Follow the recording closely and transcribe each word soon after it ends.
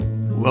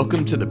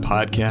Welcome to the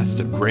podcast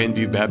of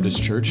Grandview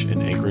Baptist Church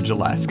in Anchorage,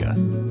 Alaska.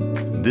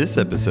 This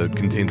episode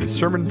contains a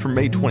sermon from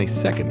May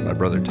 22nd by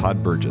Brother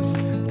Todd Burgess,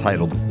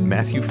 titled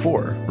Matthew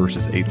 4,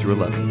 verses 8 through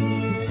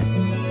 11.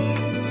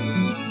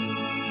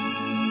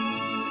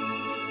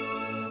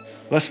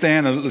 Let's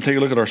stand and take a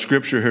look at our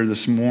scripture here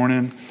this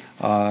morning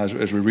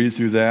as we read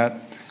through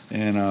that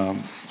in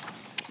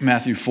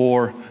Matthew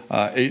 4,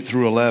 8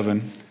 through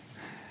 11.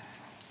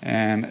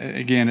 And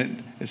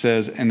again, it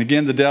says, "And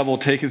again the devil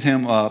taketh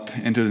him up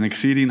into an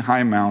exceeding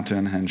high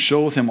mountain, and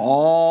showeth him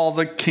all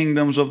the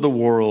kingdoms of the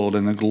world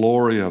and the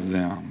glory of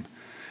them,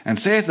 and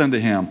saith unto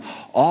him,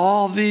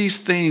 All these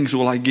things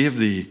will I give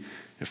thee,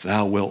 if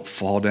thou wilt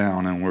fall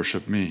down and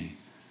worship me.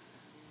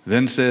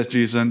 Then saith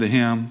Jesus unto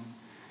him,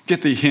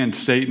 Get thee hence,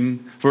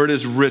 Satan, for it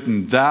is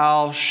written,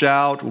 Thou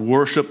shalt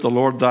worship the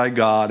Lord thy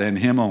God, and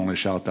him only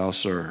shalt thou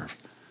serve.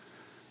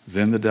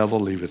 Then the devil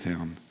leaveth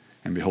him,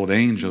 and behold,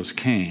 angels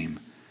came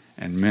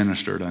and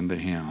ministered unto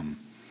him."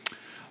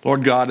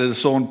 Lord God, it is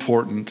so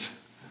important.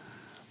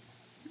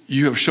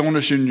 You have shown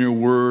us in your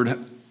word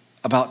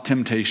about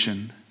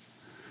temptation.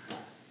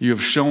 You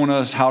have shown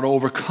us how to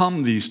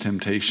overcome these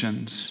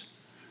temptations.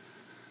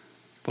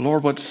 But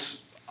Lord,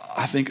 what's,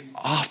 I think,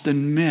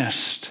 often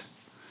missed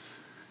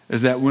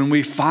is that when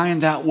we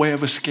find that way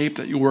of escape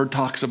that your word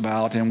talks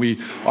about, and we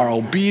are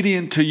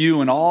obedient to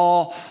you and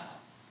all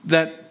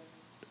that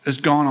has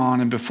gone on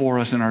and before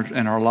us in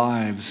our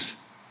lives,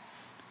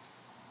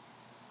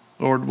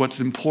 Lord, what's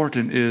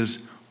important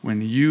is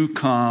when you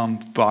come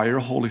by your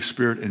Holy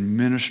Spirit and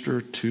minister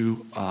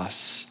to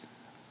us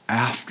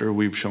after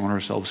we've shown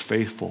ourselves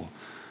faithful,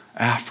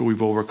 after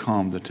we've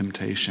overcome the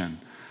temptation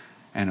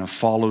and have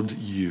followed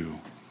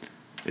you.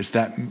 It's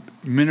that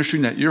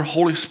ministering that your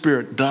Holy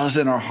Spirit does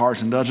in our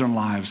hearts and does in our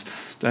lives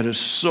that is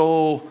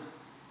so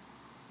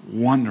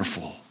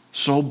wonderful,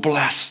 so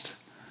blessed.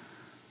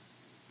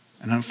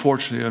 And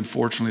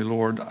unfortunately,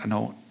 Lord, I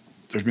know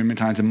there's been many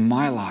times in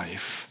my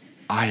life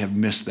I have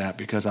missed that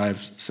because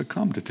I've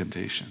succumbed to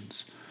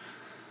temptations.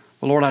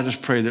 Well, Lord, I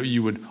just pray that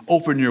you would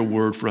open your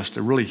word for us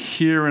to really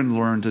hear and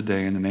learn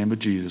today. In the name of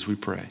Jesus, we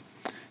pray.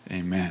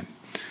 Amen.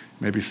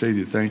 Maybe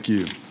seated. Thank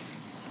you.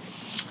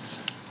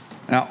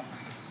 Now,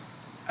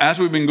 as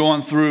we've been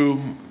going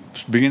through,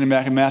 beginning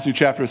back in Matthew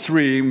chapter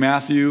 3,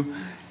 Matthew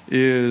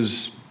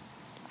is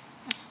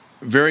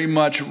very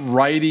much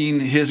writing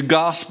his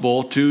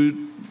gospel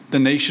to the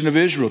nation of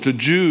Israel, to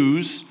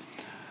Jews,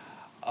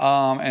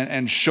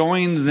 and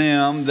showing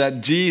them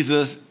that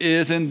Jesus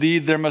is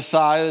indeed their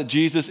Messiah, that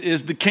Jesus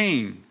is the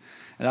King.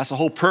 And that's the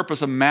whole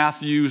purpose of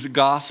Matthew's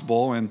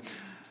gospel. And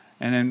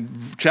in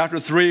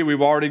chapter 3,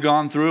 we've already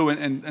gone through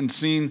and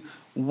seen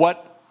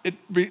what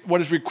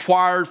is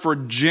required for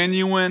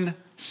genuine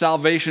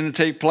salvation to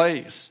take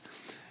place.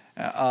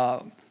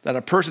 That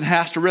a person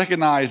has to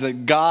recognize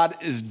that God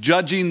is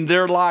judging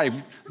their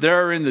life.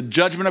 They're in the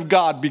judgment of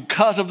God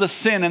because of the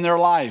sin in their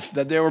life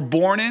that they were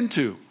born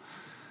into.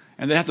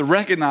 And they have to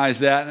recognize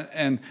that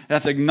and they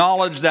have to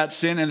acknowledge that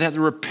sin and they have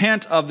to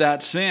repent of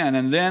that sin.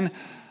 And then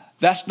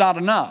that's not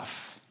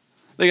enough.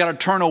 They got to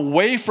turn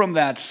away from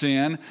that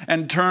sin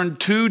and turn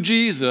to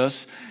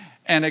Jesus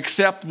and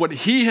accept what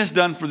he has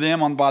done for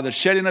them by the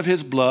shedding of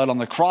his blood on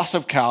the cross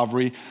of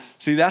Calvary.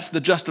 See, that's the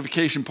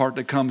justification part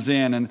that comes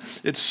in. And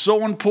it's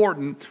so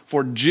important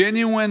for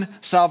genuine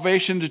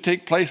salvation to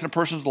take place in a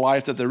person's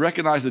life that they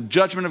recognize the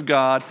judgment of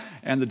God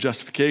and the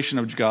justification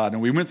of God.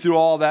 And we went through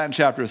all that in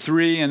chapter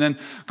 3 and then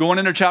going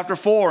into chapter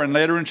 4 and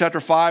later in chapter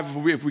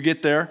 5 if we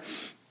get there.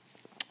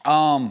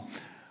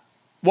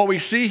 What we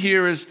see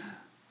here is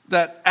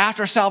that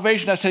after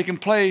salvation has taken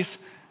place,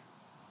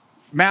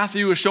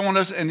 Matthew is showing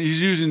us, and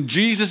he's using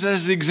Jesus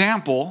as the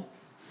example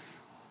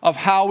of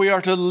how we are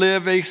to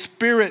live a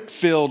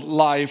spirit-filled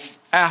life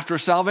after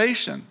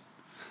salvation.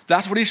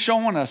 That's what he's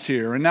showing us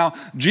here. And now,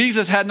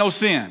 Jesus had no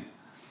sin,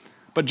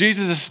 but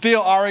Jesus is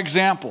still our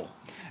example.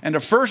 And the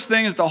first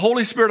thing that the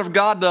Holy Spirit of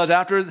God does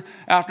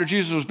after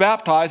Jesus was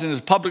baptized and his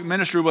public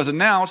ministry was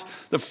announced,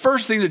 the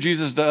first thing that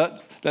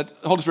the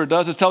Holy Spirit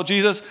does is tell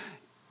Jesus,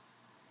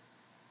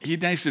 he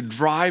needs to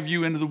drive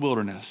you into the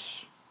wilderness.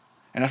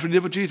 And that's what he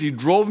did with Jesus. He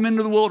drove him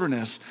into the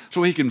wilderness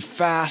so he can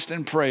fast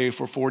and pray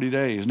for 40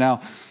 days. Now,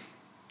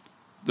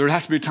 there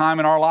has to be a time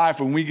in our life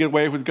when we get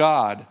away with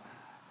God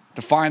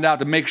to find out,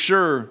 to make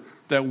sure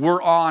that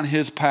we're on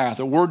his path,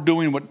 that we're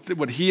doing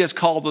what he has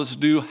called us to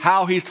do,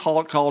 how he's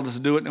called us to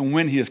do it, and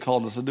when he has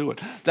called us to do it.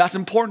 That's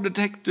important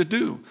to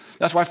do.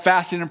 That's why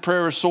fasting and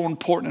prayer is so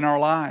important in our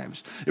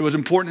lives. It was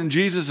important in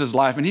Jesus'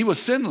 life, and he was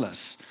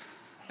sinless.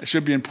 It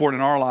should be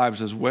important in our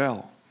lives as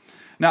well.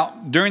 Now,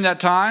 during that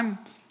time,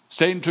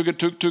 Satan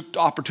took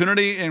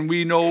opportunity, and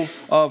we know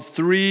of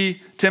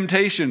 3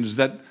 temptations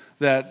that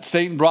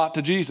Satan brought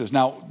to Jesus.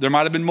 Now, there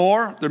might have been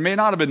more. There may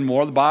not have been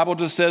more. The Bible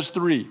just says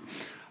 3.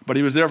 But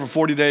he was there for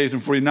 40 days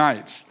and 40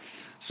 nights.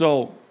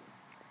 So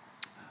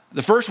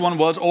the first one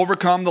was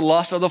overcome the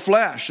lust of the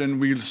flesh.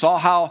 And we saw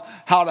how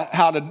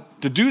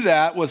to do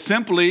that was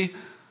simply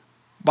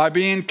by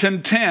being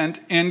content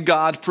in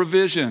God's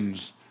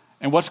provisions.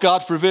 And what's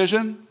God's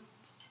provision?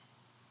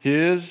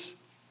 His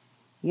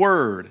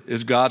word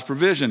is God's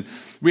provision.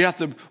 We have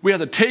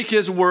to take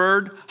his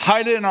word,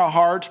 hide it in our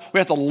hearts. We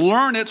have to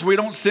learn it so we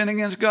don't sin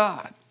against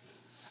God.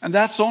 And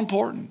that's so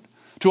important.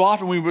 Too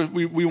often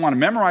we want to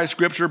memorize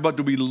Scripture, but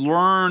do we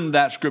learn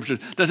that Scripture?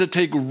 Does it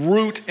take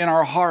root in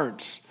our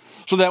hearts?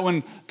 So that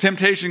when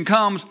temptation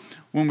comes,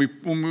 when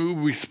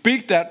we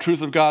speak that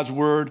truth of God's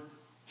word,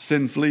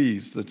 sin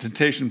flees. The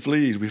temptation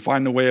flees. We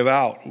find the way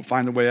out. We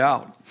find the way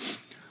out.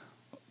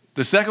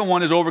 The second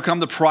one is overcome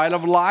the pride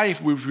of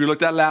life, which we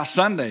looked at last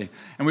Sunday.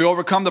 And we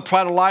overcome the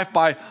pride of life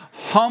by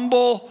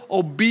humble,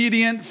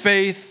 obedient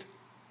faith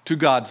to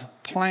God's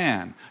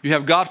plan. You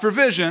have God's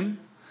provision.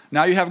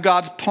 Now you have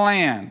God's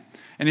plan.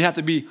 And you have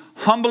to be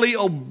humbly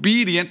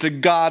obedient to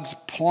God's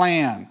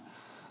plan.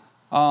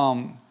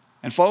 And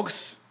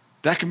folks,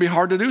 that can be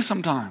hard to do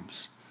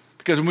sometimes.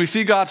 Because when we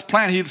see God's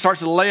plan, he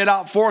starts to lay it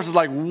out for us. It's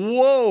like,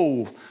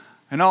 whoa,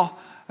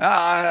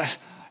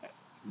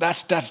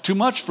 that's too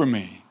much for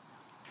me.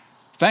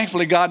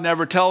 Thankfully, God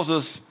never tells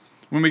us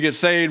when we get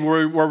saved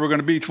where we're going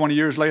to be 20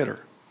 years later.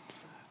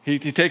 He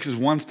takes us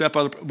one step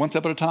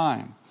at a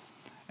time.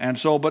 And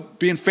so, but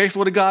being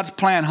faithful to God's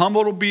plan,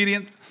 humble,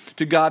 obedient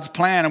to God's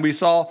plan. And we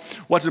saw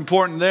what's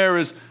important there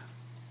is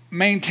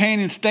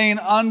maintaining, staying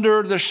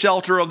under the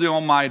shelter of the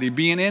Almighty,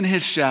 being in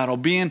his shadow,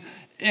 being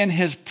in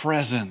his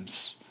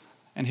presence.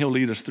 And he'll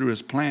lead us through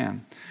his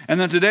plan. And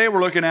then today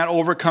we're looking at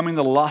overcoming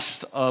the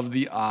lust of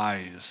the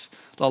eyes.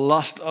 The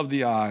lust of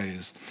the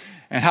eyes.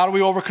 And how do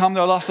we overcome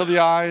the lust of the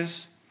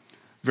eyes?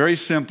 Very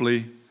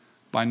simply,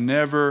 by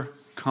never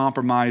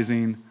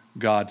compromising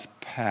God's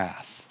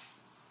path.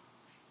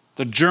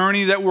 The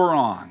journey that we're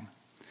on,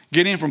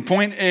 getting from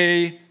point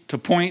A to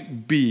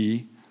point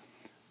B,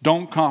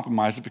 don't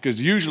compromise it,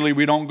 because usually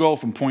we don't go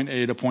from point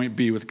A to point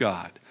B with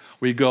God.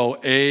 We go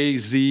A,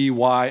 Z,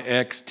 Y,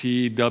 X,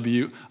 T,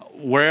 W,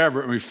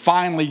 wherever, and we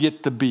finally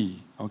get to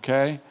B,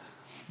 okay?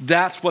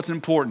 That's what's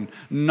important,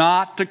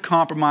 not to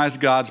compromise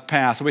God's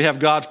path. So we have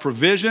God's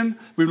provision,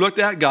 we've looked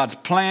at, God's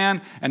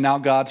plan, and now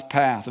God's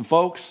path. And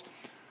folks,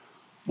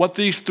 what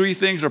these three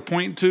things are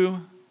pointing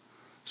to,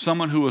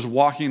 someone who is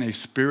walking a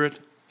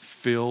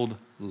spirit-filled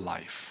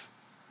life.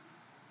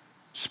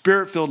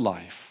 Spirit-filled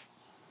life.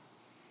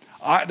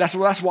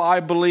 That's why I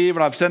believe,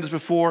 and I've said this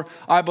before,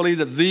 I believe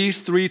that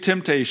these three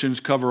temptations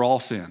cover all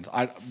sins.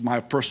 My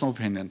personal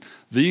opinion,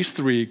 these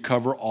three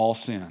cover all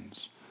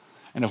sins.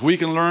 And if we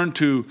can learn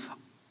to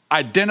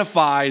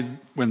identify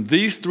when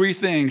these three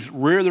things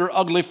rear their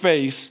ugly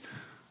face,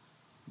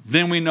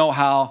 then we know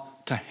how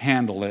to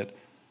handle it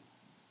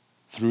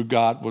through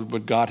God,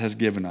 what God has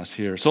given us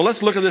here. So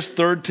let's look at this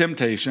third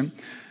temptation.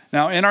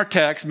 Now in our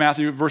text,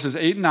 Matthew verses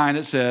 8 and 9,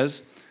 it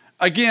says,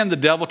 "Again, the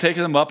devil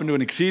taketh him up into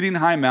an exceeding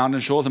high mountain,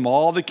 and showeth him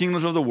all the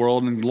kingdoms of the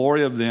world and the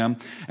glory of them,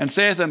 and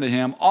saith unto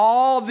him,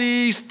 All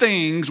these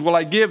things will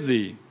I give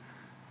thee,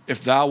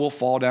 if thou wilt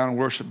fall down and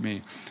worship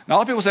me." Now a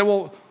lot of people say,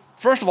 well,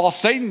 first of all,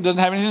 Satan doesn't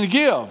have anything to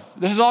give.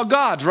 This is all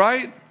God's,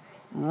 right?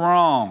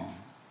 Wrong.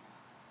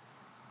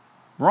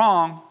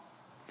 Wrong.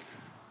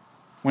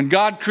 When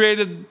God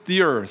created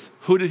the earth,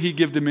 who did he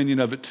give dominion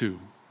of it to?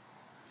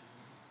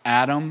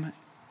 Adam,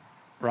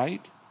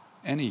 right?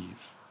 And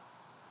Eve.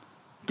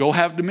 Go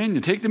have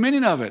dominion. Take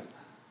dominion of it.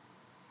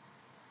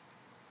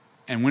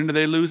 And when did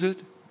they lose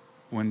it?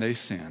 When they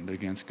sinned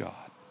against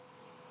God.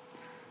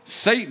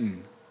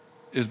 Satan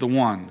is the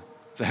one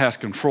that has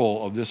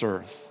control of this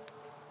earth.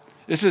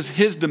 This is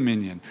his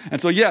dominion.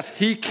 And so yes,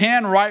 he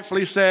can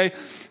rightfully say,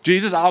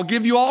 Jesus, I'll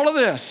give you all of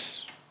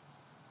this.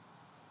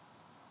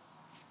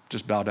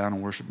 Just bow down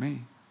and worship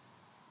me.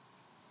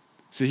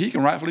 See, he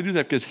can rightfully do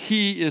that because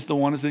he is the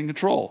one that's in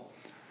control.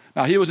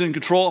 Now, he was in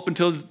control up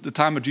until the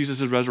time of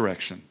Jesus'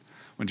 resurrection.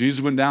 When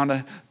Jesus went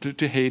down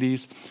to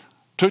Hades,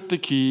 took the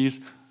keys,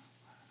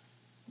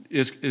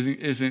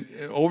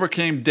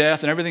 overcame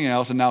death and everything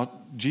else, and now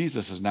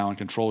Jesus is now in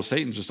control.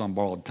 Satan's just on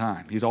borrowed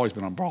time. He's always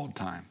been on borrowed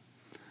time.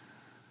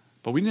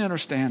 But we need to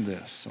understand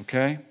this,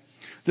 okay?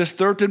 This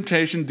third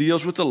temptation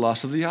deals with the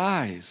lust of the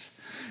eyes.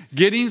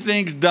 Getting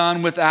things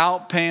done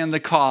without paying the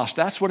cost.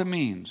 That's what it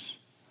means.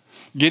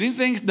 Getting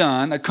things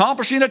done,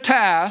 accomplishing a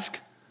task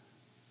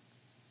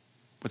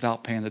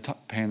without paying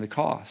the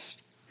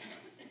cost.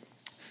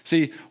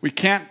 See, we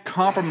can't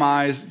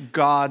compromise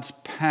God's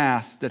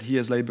path that he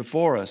has laid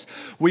before us.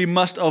 We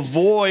must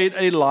avoid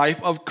a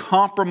life of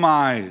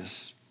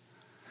compromise.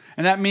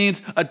 And that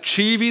means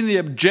achieving the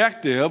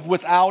objective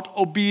without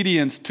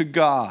obedience to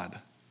God.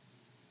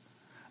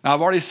 Now,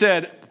 I've already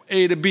said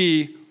A to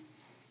B,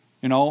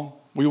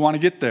 we want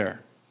to get there.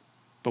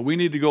 But we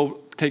need to go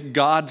take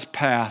God's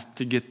path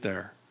to get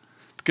there.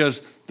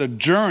 Because the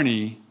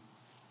journey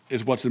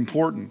is what's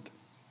important.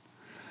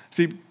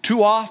 See,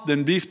 too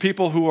often these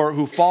people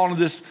who fall into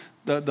this,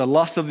 the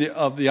lust of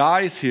the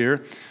eyes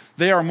here,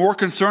 they are more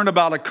concerned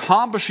about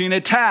accomplishing a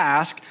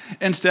task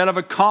instead of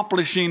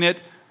accomplishing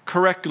it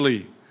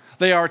correctly.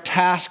 They are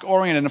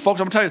task-oriented. And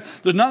folks, I'm going to tell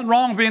you, there's nothing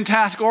wrong with being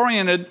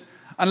task-oriented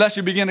unless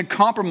you begin to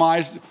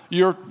compromise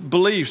your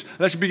beliefs,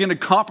 unless you begin to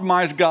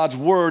compromise God's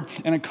word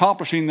in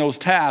accomplishing those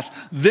tasks.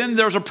 Then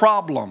there's a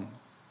problem.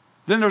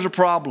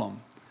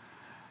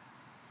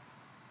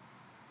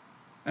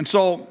 And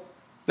so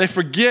they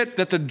forget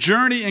that the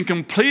journey in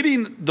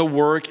completing the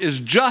work is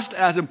just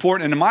as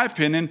important, and in my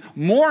opinion,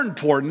 more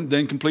important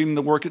than completing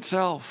the work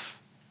itself.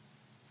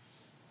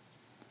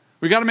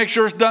 We got to make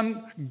sure it's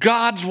done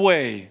God's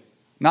way,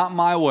 not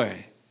my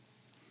way.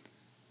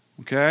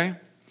 Okay?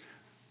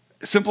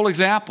 Simple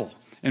example.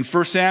 In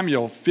 1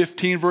 Samuel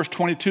 15, verse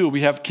 22,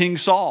 we have King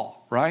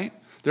Saul, right?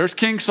 There's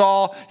King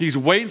Saul. He's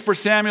waiting for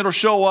Samuel to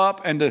show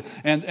up and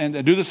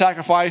to do the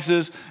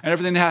sacrifices and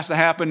everything that has to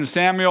happen. And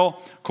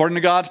Samuel, according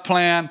to God's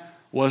plan,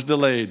 was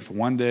delayed for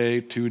 1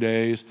 day, 2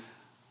 days.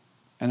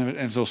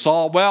 And so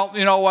Saul, well,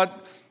 you know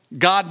what?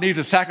 God needs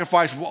a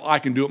sacrifice. Well, I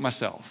can do it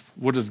myself.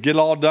 We'll just get it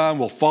all done.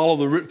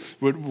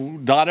 We'll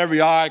dot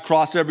every I,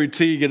 cross every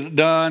T, get it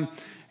done.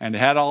 And they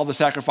had all the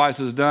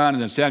sacrifices done.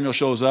 And then Samuel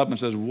shows up and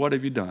says, what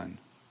have you done?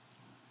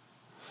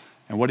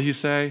 And what did he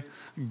say?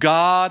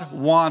 God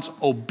wants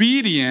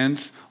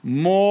obedience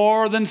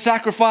more than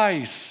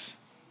sacrifice.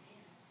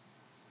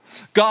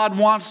 God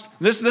wants,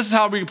 this is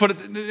how we can put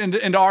it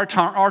into our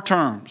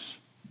terms,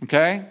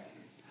 okay?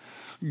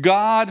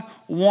 God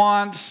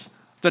wants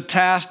the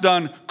task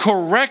done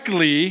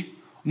correctly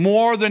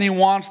more than he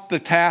wants the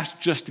task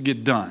just to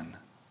get done.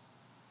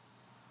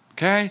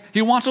 Okay?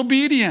 He wants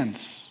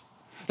obedience.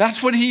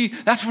 That's what he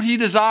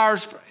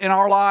desires in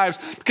our lives,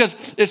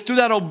 because it's through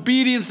that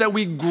obedience that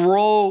we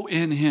grow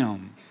in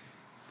him.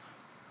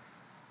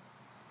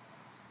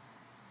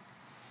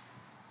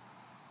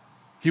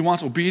 He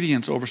wants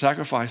obedience over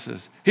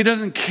sacrifices. He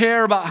doesn't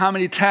care about how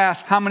many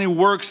tasks, how many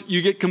works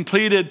you get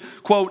completed,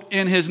 quote,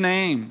 in his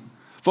name.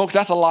 Folks,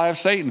 that's a lie of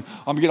Satan.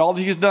 I'm going to get all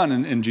that he's done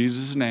in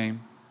Jesus'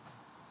 name.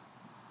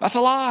 That's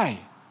a lie,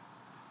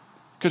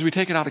 because we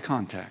take it out of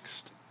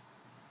context.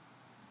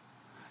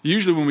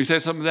 Usually when we say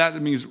something like that,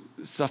 it means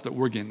stuff that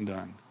we're getting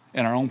done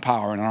in our own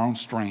power and our own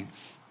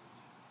strength.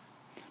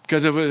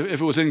 Because if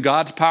it was in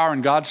God's power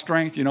and God's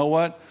strength, you know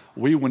what?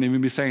 We wouldn't even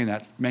be saying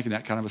that, making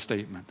that kind of a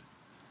statement.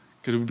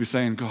 Because we'd be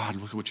saying, God,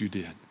 look at what you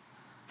did.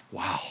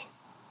 Wow.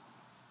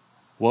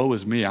 Woe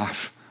is me. I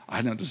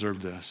didn't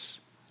deserve this.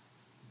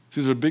 See,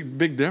 there's a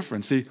big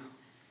difference. See,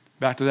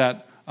 back to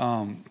that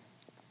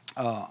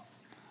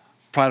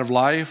pride of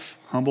life,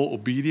 humble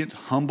obedience,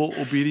 humble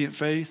obedient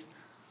faith.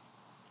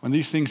 When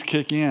these things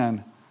kick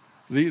in,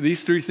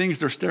 these three things,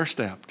 they're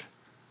stair-stepped.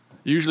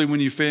 Usually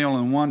when you fail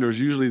in one, there's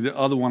usually the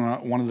other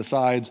one of the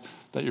sides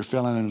that you're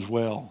failing in as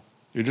well.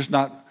 You're just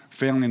not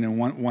failing in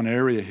one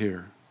area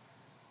here.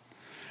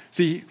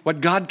 See, what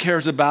God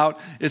cares about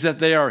is that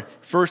they are,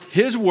 first,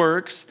 his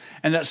works,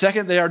 and that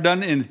second, they are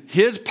done in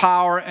his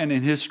power and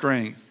in his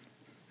strength,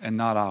 and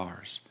not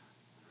ours.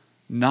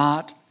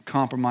 Not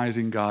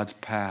compromising God's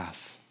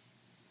path.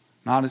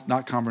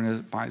 Not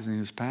compromising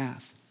his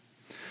path.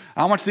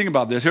 I want you to think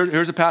about this.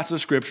 Here's a passage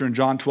of scripture in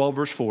John 12,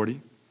 verse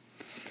 40.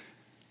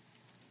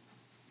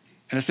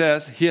 And it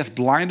says, he hath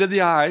blinded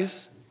the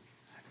eyes,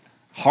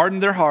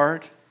 hardened their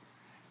heart,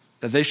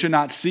 that they should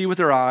not see with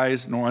their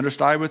eyes, nor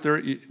understand with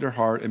their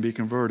heart, and be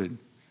converted.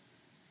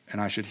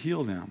 And I should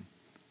heal them.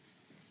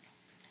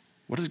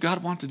 What does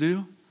God want to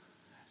do?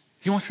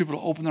 He wants people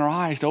to open their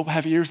eyes, to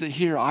have ears that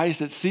hear, eyes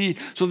that see,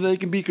 so that they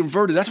can be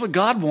converted. That's what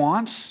God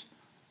wants,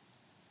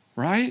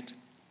 right?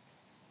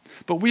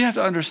 But we have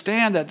to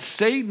understand that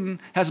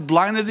Satan has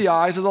blinded the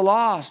eyes of the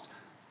lost.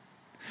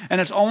 And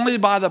it's only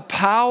by the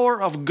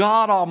power of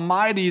God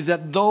Almighty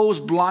that those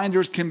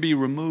blinders can be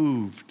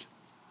removed.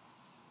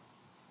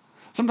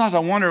 Sometimes I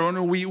wonder,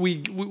 when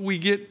we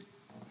get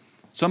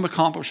some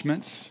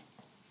accomplishments,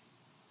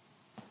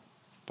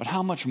 but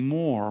how much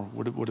more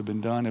would have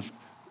been done if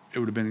it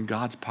would have been in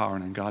God's power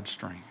and in God's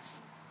strength?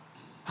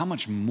 How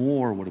much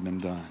more would have been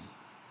done?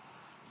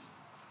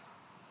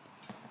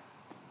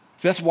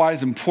 So that's why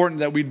it's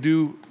important that we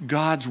do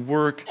God's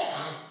work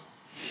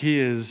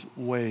his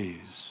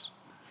ways.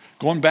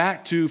 Going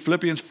back to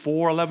Philippians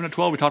 4, 11 and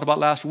 12, we talked about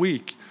last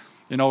week.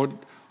 You know,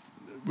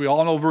 we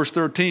all know verse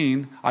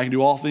 13, I can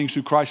do all things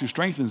through Christ who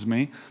strengthens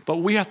me. But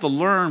we have to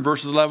learn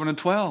verses 11 and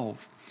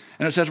 12.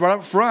 And it says right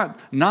up front,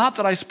 not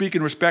that I speak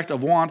in respect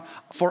of want,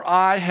 for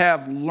I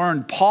have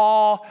learned.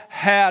 Paul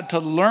had to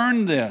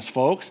learn this,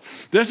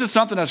 folks. This is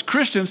something as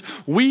Christians,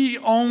 we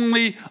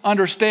only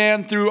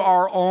understand through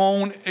our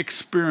own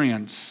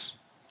experience.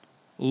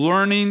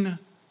 Learning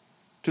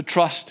to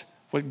trust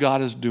what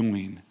God is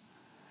doing.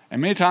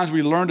 And many times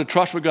we learn to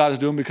trust what God is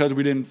doing because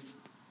we didn't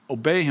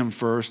obey him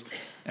first,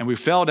 and we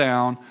fell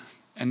down,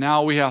 and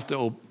now we have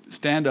to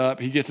stand up.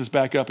 He gets us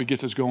back up. He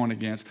gets us going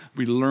again.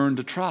 We learn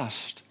to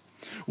trust.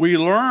 We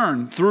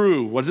learn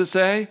through, what does it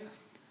say?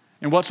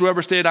 In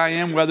whatsoever state I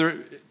am,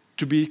 whether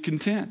to be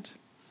content.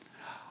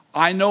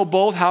 I know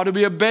both how to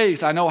be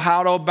abased. I know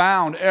how to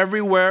abound.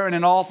 Everywhere and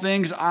in all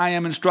things I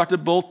am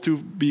instructed both to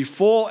be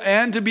full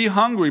and to be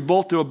hungry,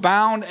 both to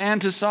abound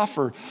and to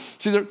suffer.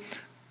 See,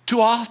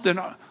 too often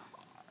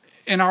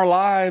in our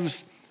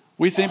lives,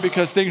 we think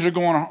because things are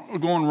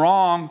going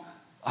wrong,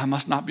 I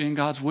must not be in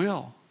God's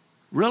will.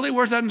 Really?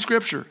 Where's that in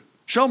Scripture?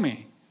 Show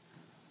me.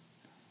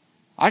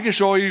 I can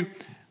show you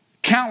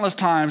countless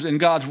times in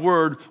God's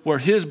word where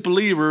his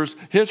believers,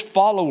 his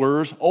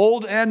followers,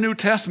 Old and New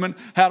Testament,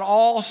 had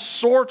all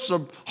sorts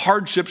of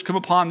hardships come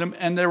upon them,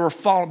 and they were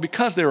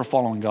because they were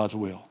following God's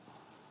will.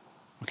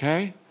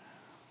 Okay?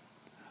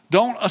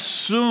 Don't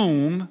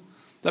assume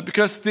that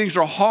because things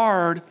are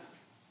hard,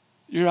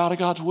 you're out of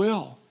God's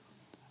will.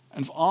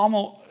 And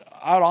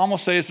I would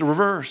almost say it's the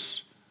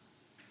reverse.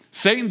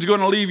 Satan's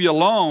going to leave you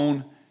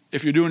alone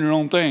if you're doing your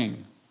own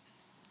thing,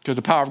 because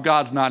the power of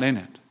God's not in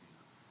it.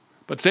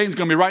 But Satan's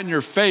going to be right in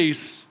your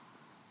face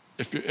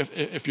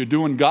if you're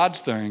doing God's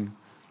thing,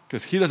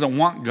 because he doesn't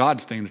want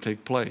God's thing to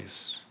take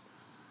place.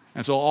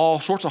 And so all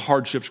sorts of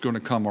hardships are going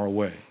to come our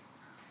way.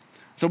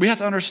 So we have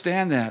to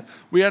understand that.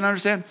 We have to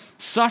understand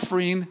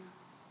suffering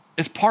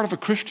is part of a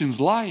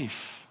Christian's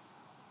life.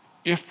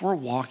 If we're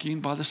walking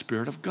by the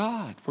Spirit of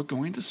God, we're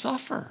going to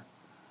suffer.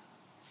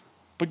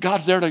 But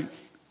God's there to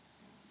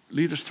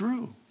lead us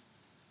through.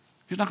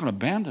 He's not going to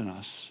abandon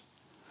us.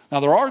 Now,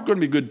 there are going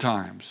to be good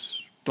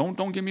times.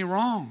 Don't get me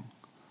wrong.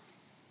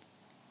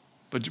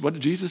 But what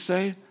did Jesus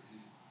say?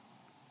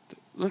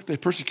 Look, they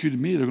persecuted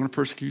me, they're going to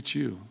persecute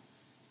you.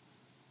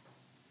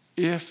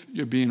 If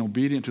you're being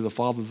obedient to the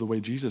Father the way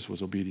Jesus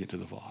was obedient to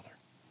the Father,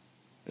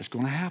 it's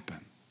going to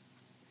happen.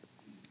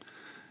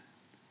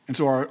 And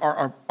so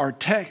our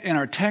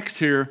text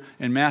here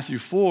in Matthew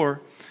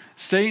 4,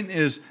 Satan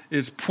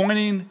is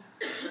pointing.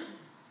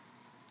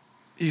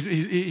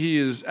 He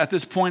is at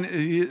this point,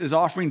 he is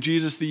offering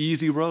Jesus the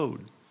easy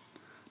road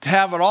to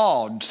have it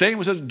all.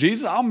 Satan says,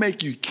 Jesus, I'll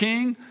make you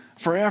king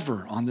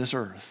forever on this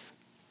earth.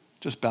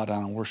 Just bow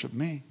down and worship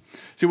me.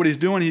 See what he's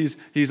doing?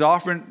 He's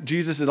offering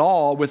Jesus it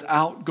all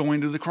without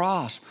going to the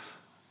cross.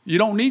 You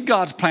don't need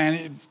God's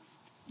plan.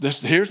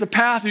 Here's the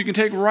path you can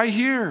take right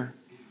here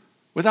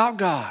without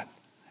God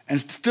and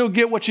still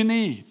get what you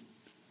need.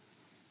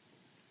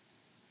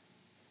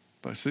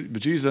 But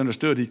Jesus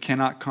understood he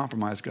cannot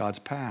compromise God's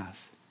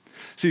path.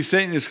 See,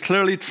 Satan is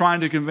clearly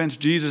trying to convince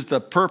Jesus the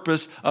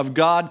purpose of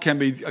God can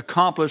be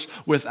accomplished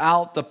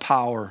without the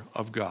power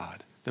of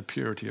God, the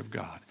purity of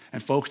God.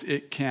 And folks,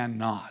 it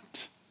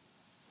cannot.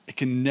 It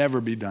can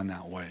never be done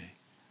that way.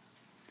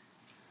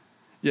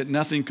 Yet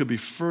nothing could be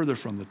further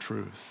from the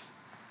truth.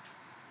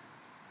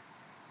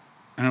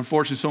 And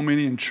unfortunately, so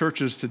many in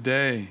churches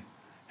today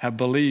have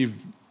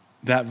believed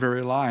that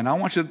very lie. And I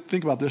want you to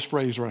think about this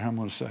phrase right here I'm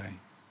going to say.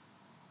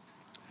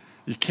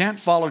 You can't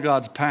follow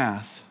God's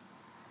path,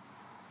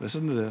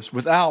 listen to this,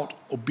 without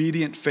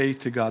obedient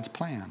faith to God's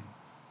plan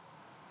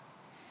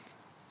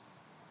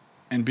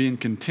and being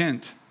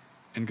content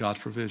in God's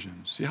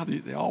provisions. See how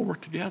they all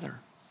work together.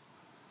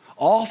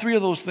 All three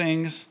of those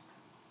things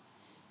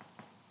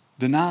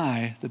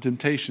deny the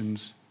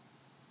temptations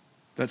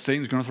that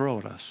Satan's going to throw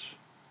at us.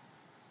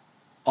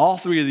 All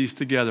three of these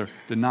together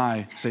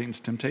deny Satan's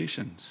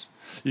temptations.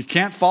 You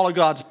can't follow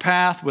God's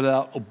path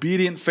without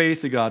obedient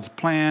faith to God's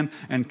plan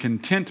and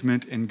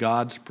contentment in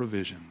God's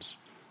provisions.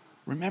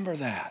 Remember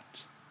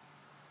that.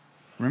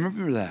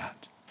 Remember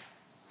that.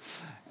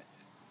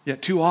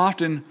 Yet too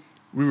often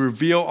we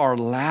reveal our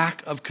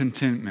lack of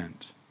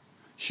contentment,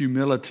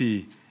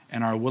 humility,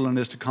 and our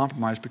willingness to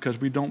compromise because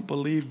we don't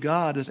believe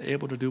God is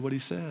able to do what he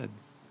said.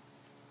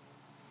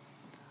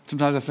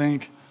 Sometimes I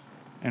think,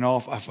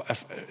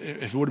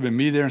 if it would have been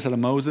me there instead of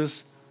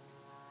Moses,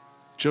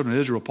 children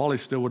of Israel probably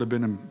still would have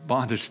been in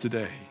bondage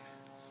today.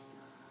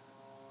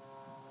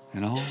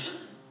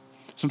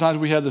 Sometimes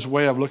we have this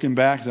way of looking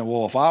back and saying,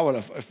 well,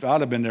 if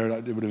I'd have been there,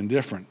 it would have been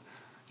different.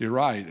 You're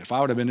right. If I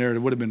would have been there, it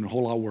would have been a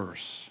whole lot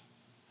worse.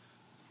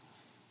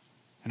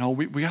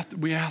 We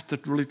have to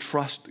really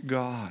trust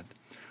God.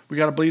 We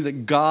got to believe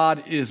that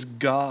God is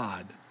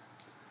God.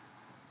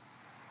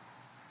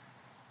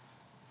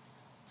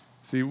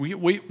 See,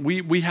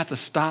 we have to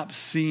stop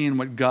seeing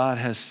what God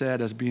has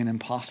said as being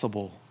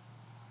impossible.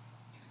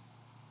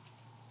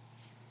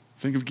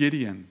 Think of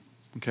Gideon,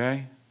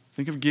 okay?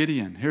 Think of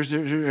Gideon. Here's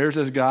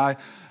this guy,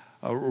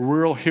 a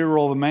real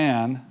hero of a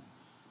man.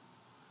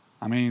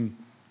 I mean,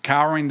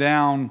 cowering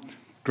down,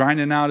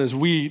 grinding out his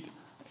wheat,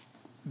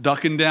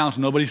 ducking down so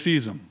nobody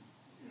sees him.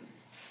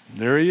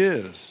 There he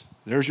is.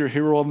 There's your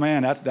hero of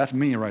man. That's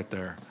me right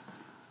there,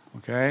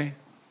 okay?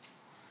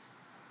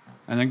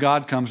 And then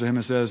God comes to him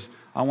and says,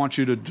 I want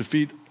you to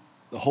defeat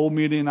the whole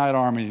Midianite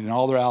army and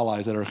all their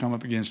allies that are coming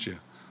up against you.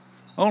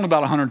 Only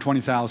about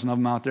 120,000 of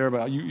them out there,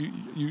 but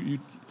you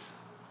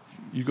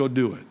go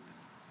do it.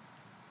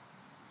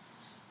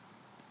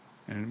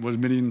 And what does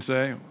Gideon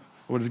say?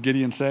 What does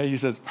Gideon say? He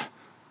says,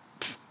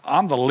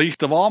 I'm the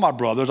least of all my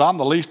brothers. I'm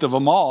the least of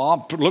them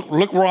all.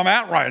 Look where I'm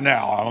at right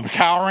now. I'm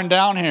cowering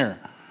down here.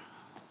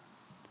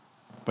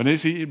 But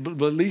at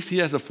least he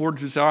has the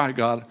fortitude to say, all right,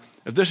 God,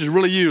 if this is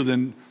really you,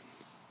 then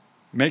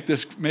make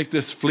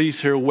this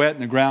fleece here wet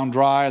and the ground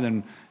dry.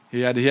 Then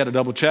he had to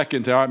double check it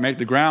and say, all right, make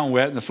the ground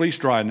wet and the fleece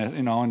dry.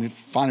 And he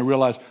finally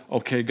realized,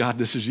 okay, God,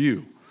 this is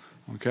you.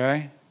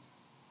 Okay?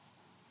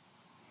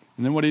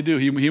 And then what did he do?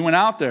 He went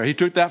out there. He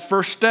took that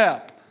first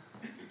step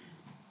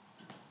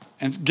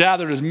and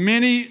gathered as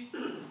many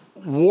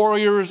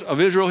warriors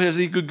of Israel as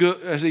he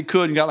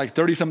could and got like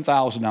 30-some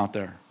thousand out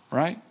there,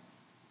 right?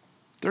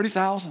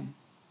 30,000.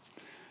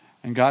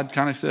 And God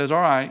kind of says,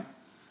 all right,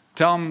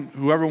 tell them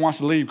whoever wants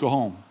to leave, go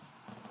home.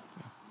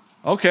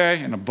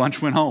 Okay, and a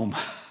bunch went home.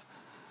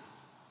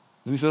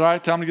 Then he said, all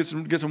right, tell them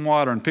to get some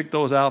water and pick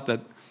those out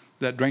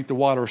that drank the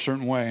water a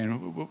certain way.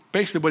 And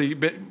basically what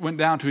he went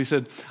down to, he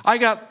said,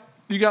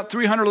 you got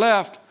 300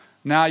 left.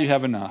 Now you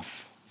have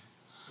enough.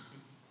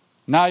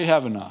 Now you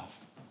have enough.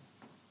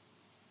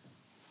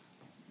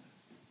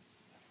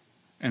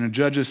 And in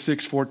Judges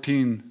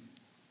 6:14,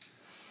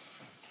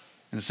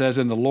 and it says,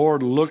 and the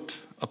Lord looked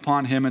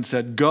upon him and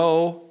said,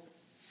 go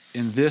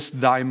in this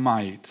thy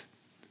might,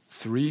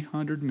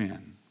 300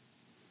 men,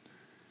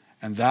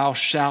 and thou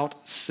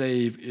shalt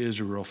save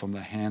Israel from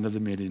the hand of the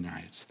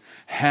Midianites.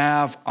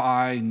 Have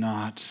I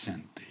not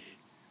sent thee?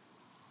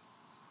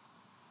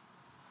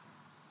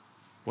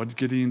 What did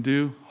Gideon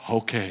do?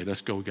 Okay,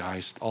 let's go,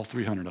 guys, all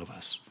 300 of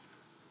us.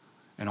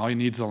 And all you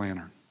need is a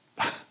lantern.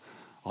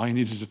 All you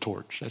need is a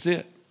torch. That's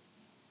it.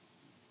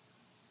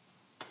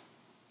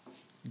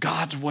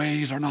 God's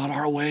ways are not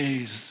our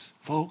ways,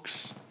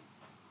 folks.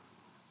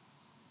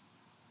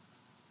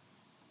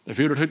 If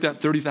he would have took that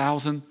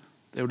 30,000,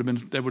 they would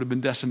have been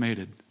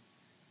decimated.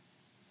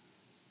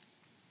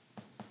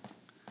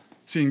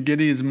 See, in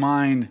Gideon's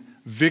mind,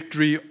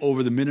 victory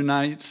over the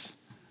Midianites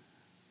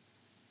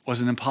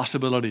was an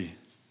impossibility.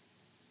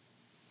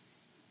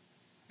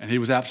 And he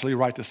was absolutely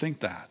right to think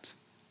that.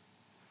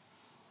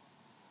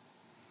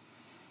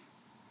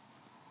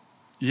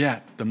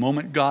 Yet, the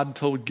moment God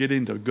told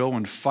Gideon to go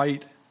and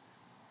fight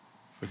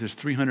with his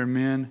 300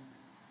 men,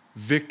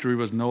 victory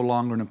was no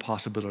longer an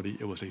impossibility.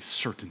 It was a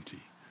certainty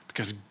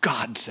because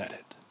God said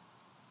it.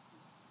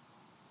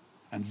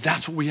 And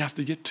that's what we have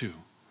to get to.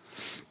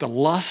 The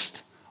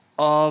lust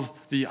of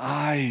the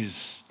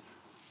eyes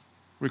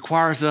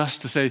requires us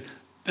to say,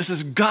 this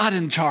is God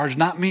in charge,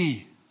 not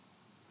me.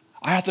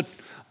 I have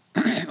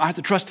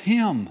to trust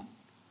him.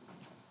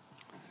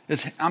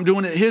 I'm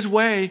doing it his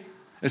way.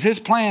 It's his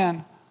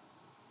plan.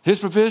 His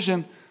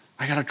provision,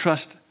 I got to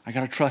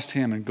trust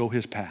him and go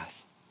his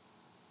path.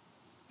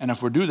 And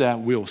if we do that,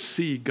 we'll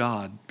see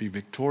God be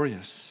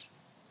victorious.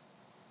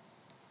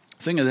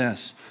 Think of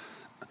this.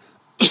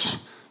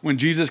 When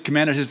Jesus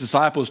commanded his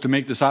disciples to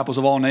make disciples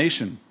of all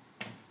nations,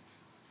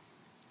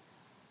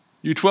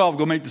 you 12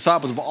 go make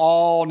disciples of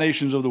all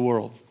nations of the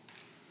world.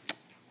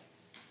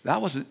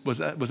 Was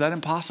that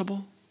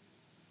impossible?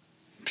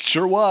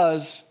 Sure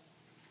was.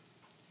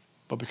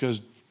 But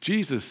because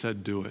Jesus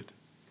said do it,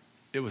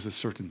 it was a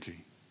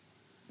certainty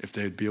if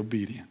they'd be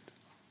obedient.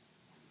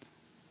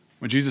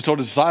 When Jesus told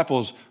his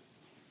disciples,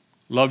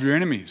 love your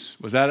enemies,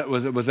 was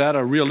that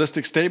a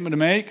realistic statement to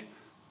make?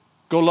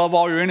 Go love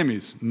all your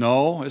enemies.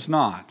 No, it's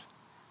not.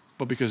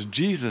 But because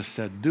Jesus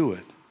said do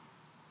it,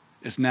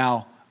 it's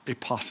now a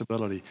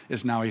possibility.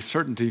 It's now a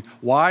certainty.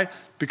 Why?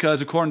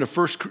 Because according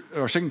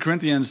to 2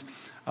 Corinthians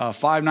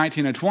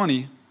 5:19 and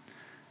 20,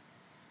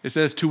 it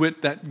says to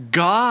it that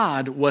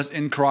God was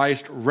in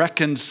Christ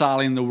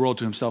reconciling the world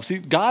to himself. See,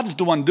 God's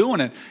the one doing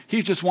it.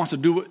 He just wants to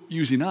do it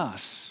using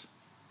us.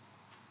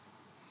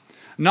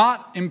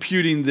 Not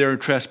imputing their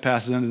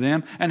trespasses unto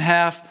them, and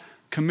hath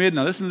committed,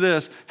 now listen to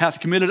this, hath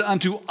committed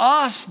unto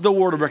us the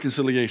word of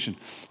reconciliation.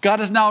 God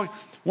is now,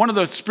 one of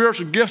the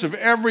spiritual gifts of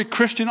every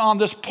Christian on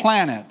this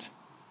planet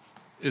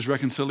is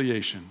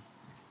reconciliation.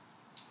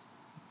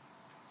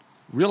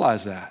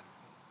 Realize that.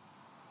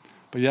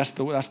 But yes,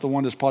 that's the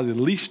one that's probably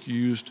the least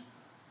used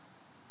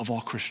of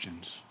all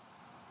Christians.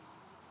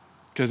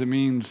 Because it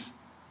means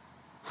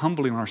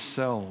humbling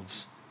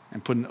ourselves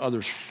and putting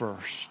others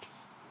first.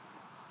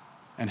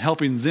 And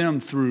helping them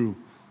through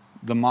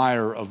the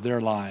mire of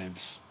their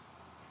lives.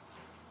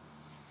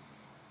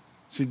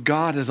 See,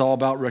 God is all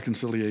about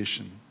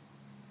reconciliation.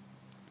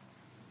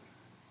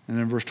 And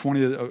in verse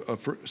 20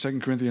 of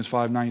 2 Corinthians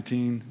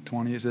 5:19,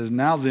 20, it says,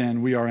 now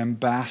then we are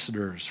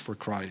ambassadors for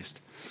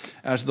Christ,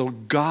 as though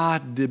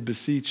God did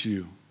beseech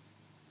you.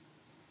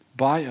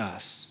 By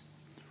us,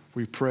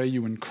 we pray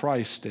you in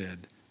Christ's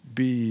stead,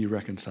 be ye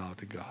reconciled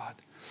to God.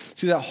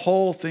 See, that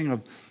whole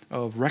thing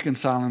of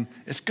reconciling,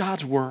 it's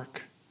God's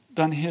work,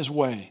 done his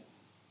way.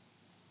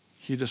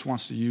 He just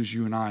wants to use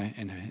you and I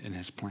in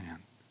his plan.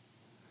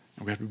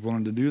 And we have to be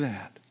willing to do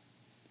that.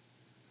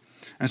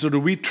 And so do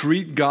we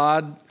treat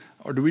God,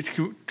 or do we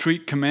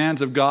treat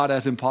commands of God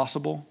as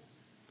impossible?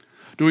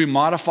 Do we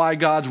modify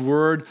God's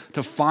word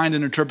to find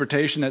an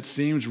interpretation that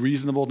seems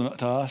reasonable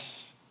to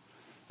us?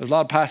 There's a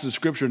lot of passages of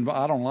scripture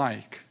I don't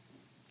like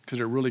because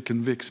it really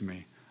convicts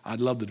me.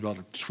 I'd love to be able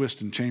to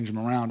twist and change them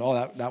around. Oh,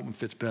 that one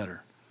fits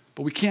better.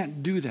 But we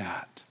can't do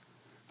that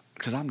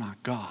because I'm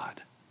not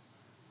God.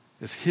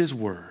 It's his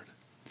word.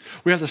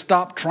 We have to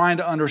stop trying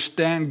to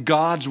understand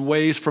God's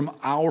ways from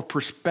our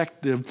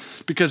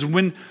perspective, because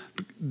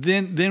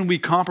then we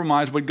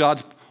compromise what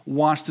God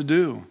wants to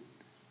do.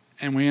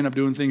 And we end up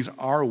doing things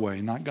our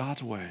way, not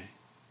God's way.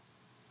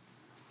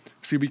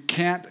 See, we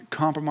can't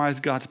compromise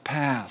God's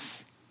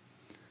path.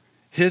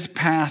 His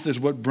path is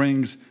what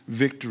brings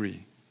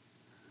victory.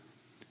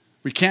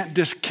 We can't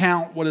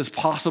discount what is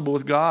possible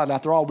with God.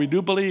 After all, we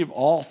do believe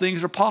all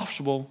things are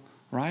possible,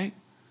 right?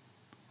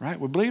 Right?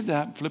 We believe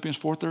that, Philippians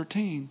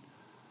 4:13.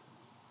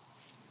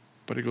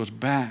 But it goes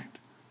back.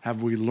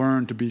 Have we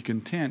learned to be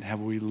content?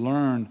 Have we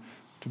learned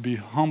to be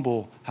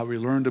humble? Have we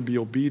learned to be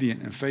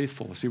obedient and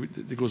faithful? See,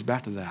 it goes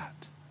back to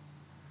that.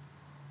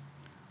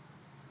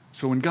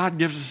 So when God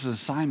gives us an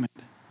assignment,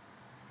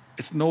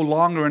 it's no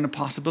longer an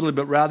impossibility,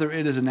 but rather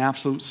it is an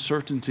absolute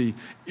certainty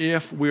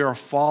if we are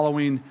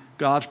following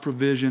God's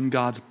provision,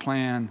 God's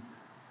plan,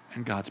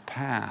 and God's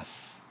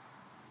path.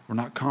 We're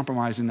not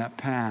compromising that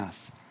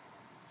path.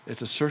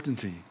 It's a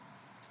certainty.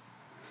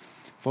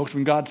 Folks,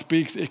 when God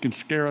speaks, it can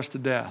scare us to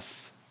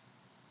death.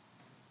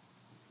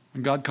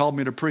 When God called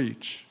me to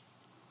preach,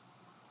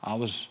 I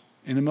was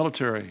in the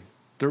military,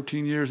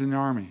 13 years in the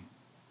Army.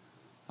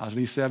 I was at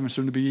E7,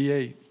 soon to be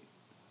E8.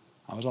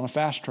 I was on a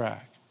fast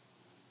track.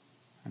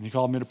 And he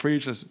called me to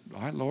preach. I said,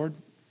 all right, Lord,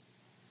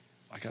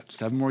 I got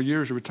 7 more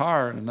years to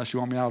retire unless you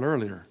want me out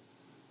earlier.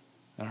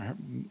 And I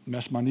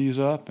messed my knees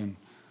up, and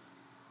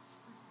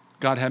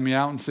God had me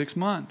out in 6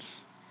 months.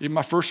 Even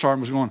my first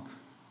sergeant was going,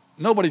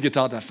 nobody gets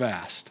out that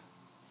fast.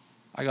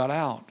 I got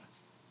out.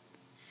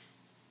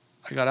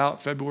 I got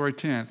out February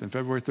 10th, and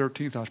February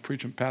 13th, I was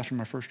pastoring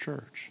my first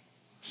church.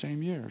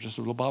 Same year, just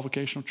a little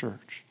bivocational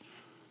church.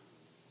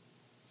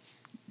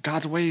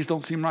 God's ways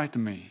don't seem right to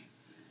me.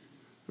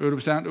 It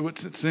would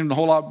seem a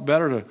whole lot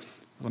better to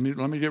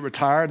let me get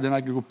retired, then I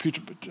could go preach.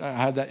 I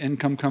had that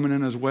income coming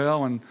in as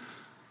well,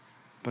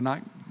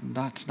 but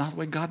that's not the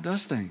way God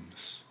does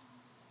things.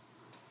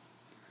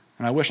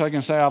 And I wish I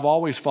can say I've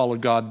always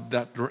followed God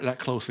that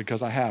closely,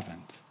 because I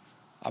haven't.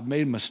 I've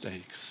made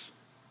mistakes.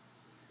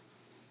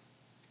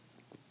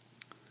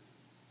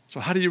 So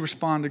how do you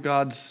respond to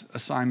God's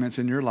assignments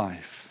in your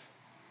life?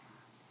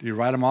 Do you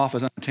write them off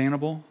as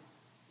unattainable?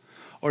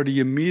 Or do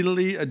you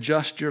immediately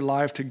adjust your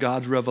life to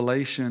God's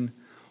revelation,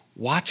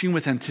 watching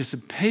with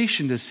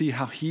anticipation to see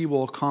how he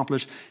will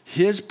accomplish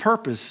his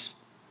purpose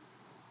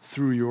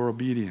through your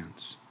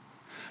obedience?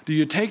 Do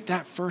you take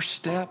that first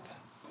step?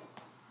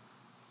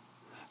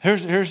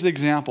 Here's the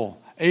example.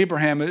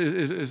 Abraham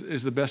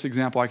is the best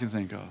example I can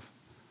think of.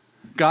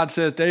 God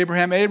says to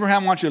Abraham,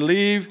 Abraham, I want you to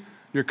leave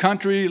your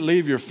country,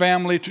 leave your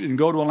family, and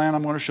go to a land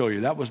I'm going to show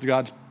you. That was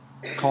God's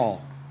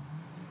call.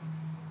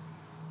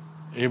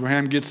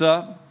 Abraham gets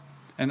up.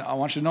 And I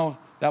want you to know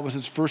that was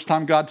his first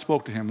time God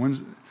spoke to him.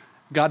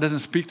 God doesn't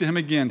speak to him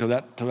again till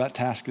that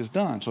task is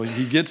done. So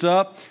he gets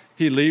up,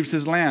 he leaves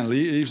his land,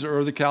 leaves the Ur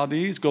of the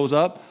Chaldees, goes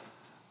up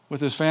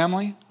with his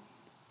family,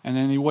 and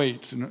then he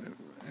waits. And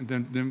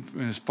then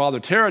when his father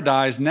Terah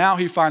dies, now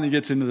he finally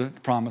gets into the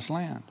promised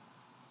land.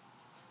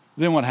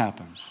 Then what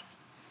happens?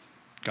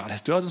 God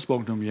still hasn't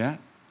spoken to him yet.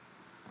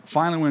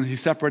 Finally, when he's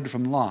separated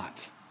from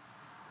Lot,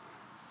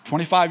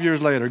 25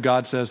 years later,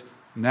 God says,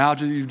 now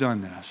that you've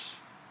done this,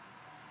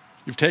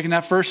 you've taken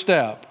that first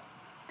step.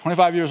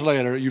 25 years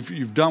later,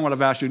 you've done what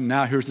I've asked you.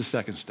 Now here's the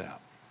second step.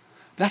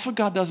 That's what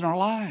God does in our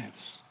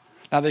lives.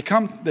 Now they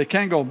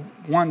can go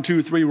 1,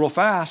 2, 3 real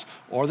fast,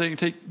 or they can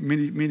take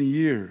many, many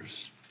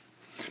years.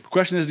 The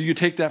question is, do you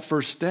take that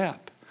first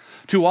step?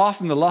 Too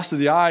often the lust of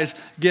the eyes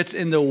gets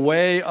in the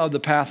way of the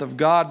path of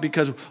God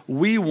because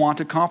we want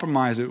to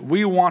compromise it.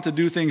 We want to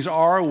do things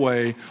our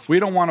way. We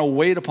don't want to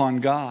wait upon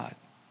God.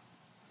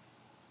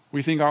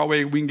 We think our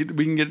way, we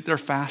can get there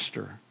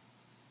faster.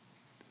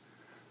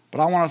 But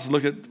I want us to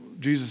look at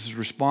Jesus'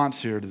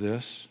 response here to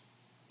this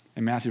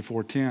in Matthew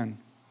 4:10.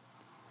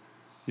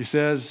 He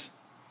says,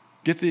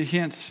 get the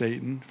hint,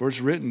 Satan, for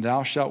it's written,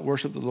 thou shalt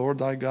worship the Lord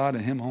thy God,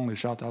 and him only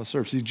shalt thou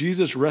serve. See,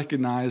 Jesus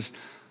recognized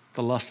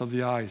the lust of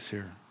the eyes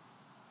here.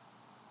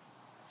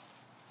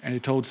 And he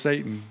told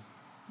Satan,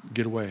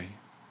 get away.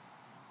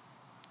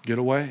 Get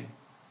away.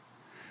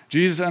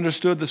 Jesus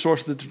understood the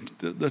source of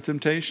the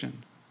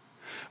temptation.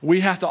 We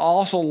have to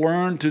also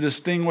learn to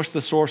distinguish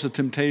the source of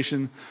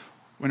temptation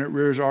when it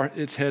rears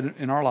its head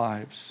in our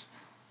lives.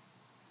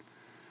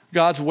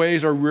 God's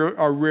ways are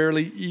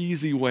rarely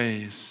easy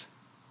ways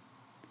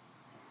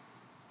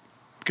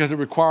because it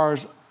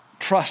requires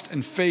trust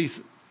and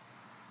faith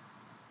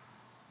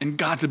in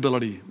God's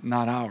ability,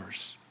 not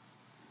ours.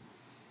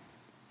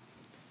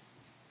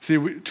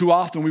 See, too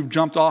often we've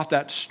jumped off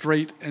that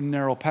straight and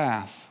narrow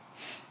path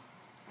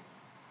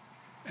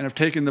and have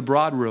taken the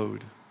broad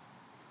road.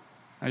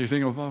 Now you're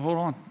thinking, well, hold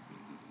on,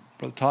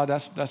 Brother Todd,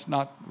 that's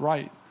not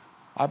right.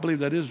 I believe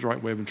that is the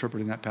right way of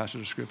interpreting that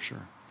passage of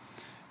Scripture.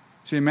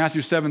 See, in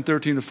Matthew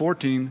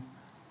 7:13-14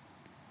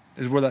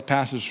 is where that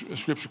passage of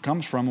Scripture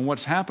comes from. And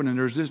what's happening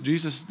there is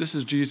this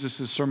is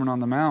Jesus' Sermon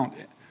on the Mount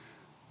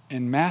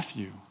in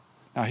Matthew.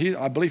 Now,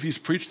 I believe he's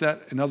preached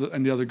that in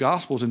the other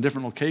Gospels in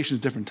different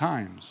locations, different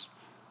times.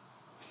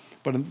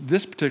 But in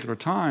this particular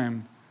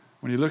time,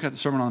 when you look at the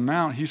Sermon on the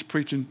Mount, he's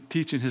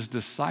teaching his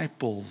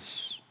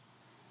disciples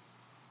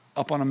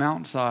up on a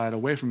mountainside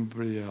away from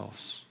everybody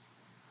else.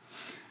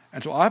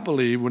 And so I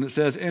believe when it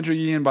says, enter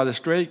ye in by the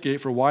straight gate,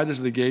 for wide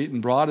is the gate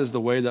and broad is the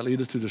way that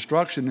leadeth to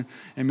destruction,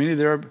 and many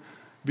there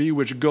be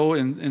which go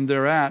in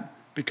thereat,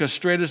 because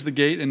straight is the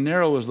gate and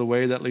narrow is the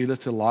way that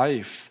leadeth to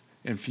life,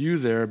 and few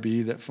there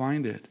be that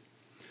find it.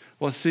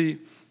 Well, see,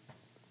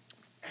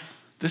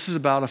 This is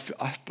about,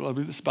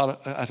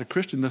 as a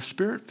Christian, the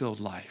Spirit-filled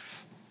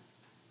life.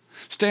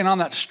 Staying on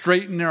that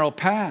straight and narrow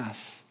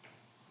path.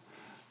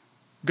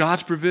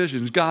 God's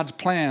provisions, God's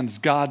plans,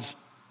 God's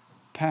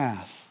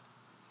path.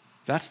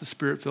 That's the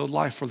Spirit-filled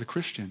life for the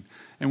Christian.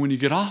 And when you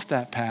get off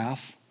that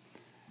path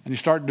and you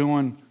start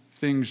doing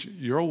things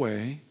your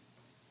way,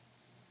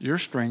 your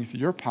strength,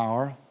 your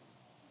power,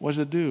 what does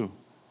it do?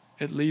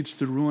 It leads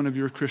to the ruin of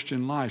your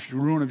Christian life, the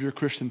ruin of your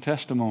Christian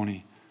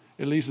testimony.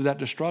 It leads to that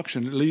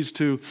destruction. It leads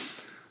to,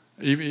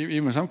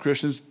 even some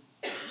Christians,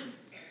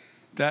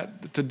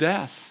 to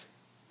death.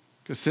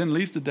 Because sin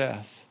leads to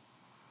death.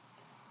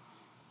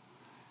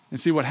 And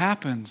see what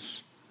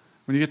happens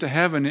when you get to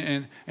heaven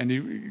and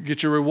you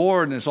get your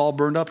reward and it's all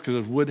burned up because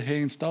of wood,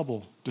 hay, and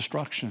stubble,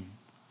 destruction.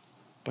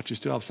 But you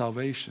still have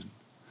salvation.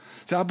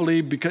 See, I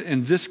believe because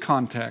in this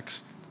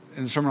context,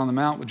 in the Sermon on the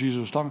Mount, what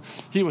Jesus was talking,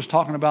 he was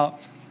talking about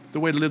the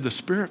way to live the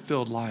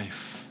Spirit-filled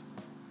life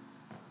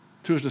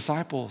to his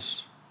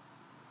disciples.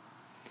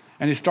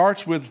 And he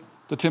starts with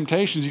the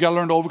temptations. You got to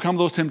learn to overcome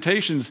those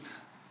temptations.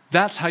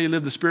 That's how you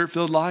live the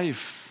Spirit-filled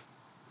life.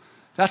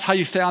 That's how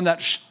you stay on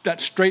that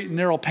straight and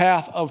narrow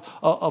path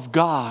of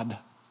God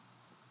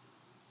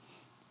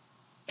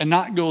and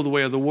not go the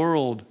way of the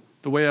world,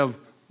 the way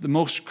of the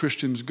most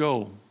Christians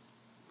go.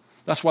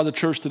 That's why the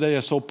church today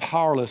is so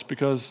powerless,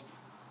 because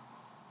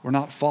we're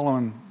not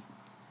following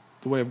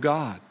the way of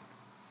God.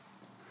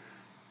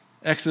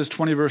 Exodus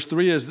 20 verse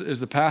 3 is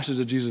the passage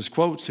that Jesus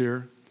quotes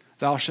here.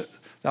 Thou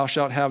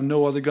shalt have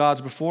no other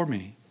gods before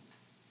me.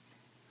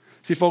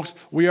 See, folks,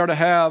 we are to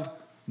have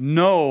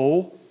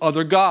no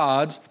other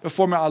gods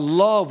before me. I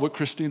love what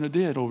Christina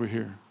did over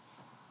here.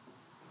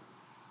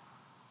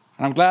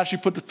 And I'm glad she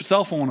put the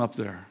cell phone up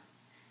there.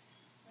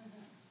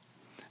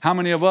 How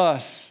many of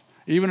us,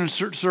 even in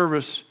church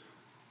service,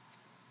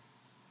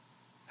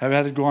 have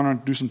had to go on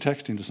and do some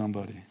texting to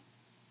somebody?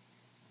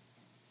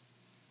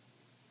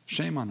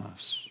 Shame on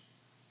us.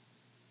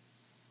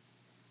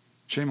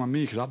 Shame on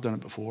me, because I've done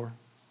it before.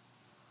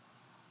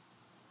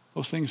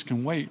 Those things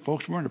can wait.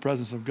 Folks, we're in the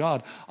presence of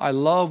God. I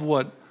love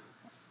what,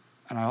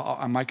 and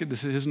I might get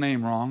his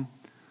name wrong.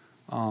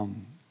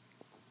 In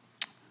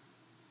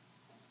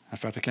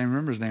fact, I can't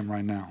remember his name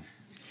right now.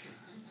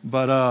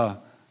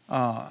 But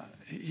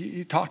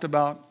he talked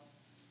about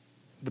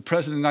the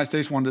President of the United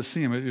States wanted to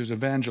see him. He was an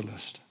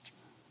evangelist.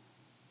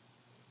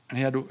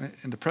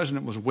 And the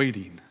president was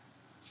waiting,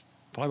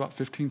 probably about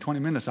 15, 20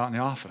 minutes out in the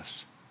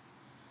office.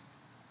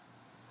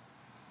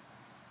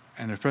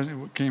 And the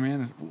president came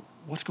in and,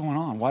 what's going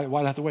on? Why do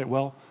I have to wait?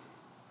 Well,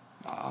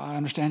 I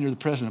understand you're the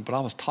president, but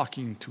I was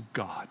talking to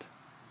God.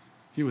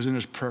 He was in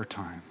his prayer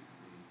time.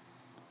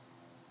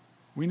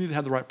 We need to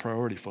have the right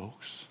priority,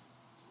 folks.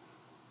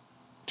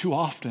 Too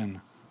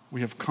often,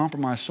 we have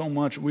compromised so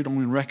much, we don't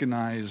even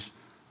recognize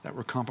that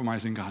we're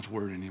compromising God's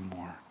word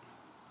anymore.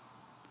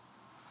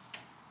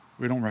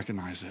 We don't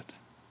recognize it.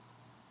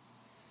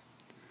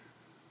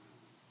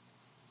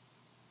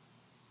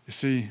 You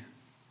see,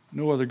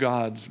 no other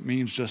gods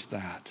means just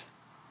that.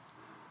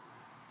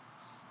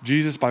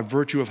 Jesus, by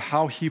virtue of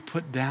how he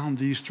put down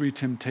these three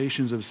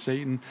temptations of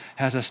Satan,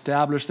 has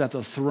established that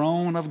the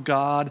throne of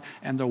God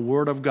and the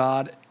word of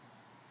God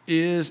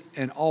is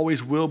and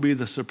always will be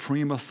the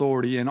supreme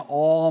authority in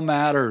all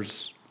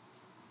matters,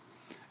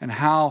 and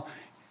how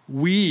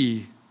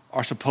we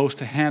are supposed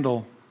to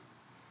handle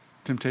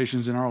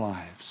temptations in our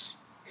lives.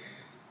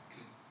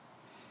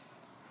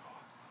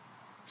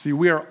 See,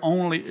 we are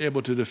only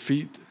able to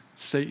defeat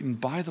Satan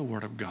by the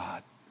word of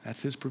God.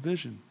 That's his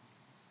provision.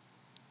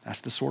 That's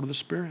the sword of the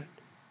Spirit.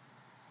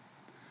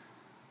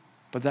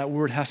 But that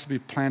word has to be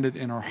planted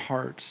in our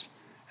hearts.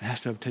 It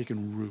has to have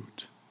taken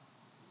root.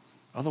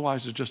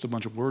 Otherwise, it's just a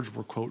bunch of words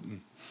we're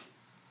quoting,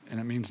 and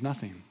it means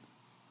nothing.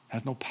 It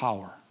has no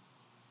power.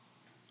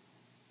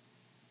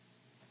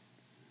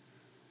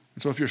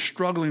 And so if you're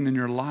struggling in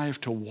your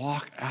life to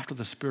walk after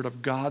the Spirit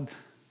of God,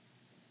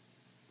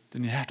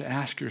 then you have to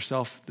ask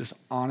yourself this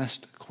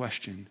honest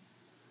question.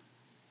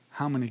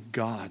 How many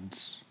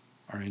gods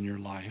are in your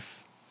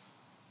life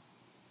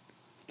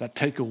that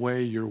take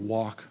away your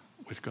walk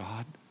with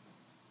God?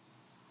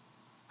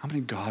 How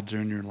many gods are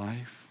in your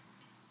life?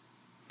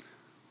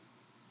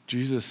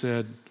 Jesus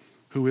said,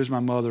 who is my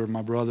mother,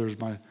 my brothers,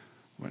 and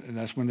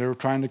that's when they were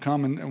trying to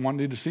come and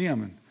wanted to see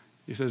him. And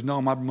he says, no,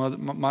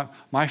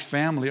 my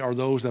family are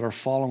those that are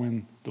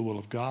following the will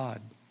of God.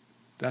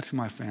 That's who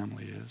my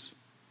family is.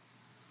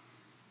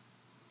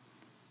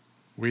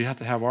 We have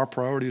to have our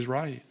priorities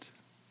right.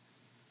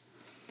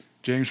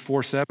 James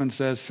 4:7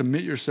 says,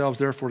 submit yourselves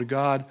therefore to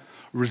God,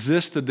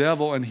 resist the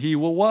devil, and he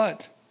will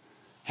what?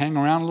 Hang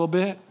around a little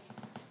bit?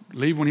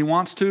 Leave when he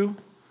wants to?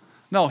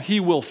 No, he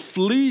will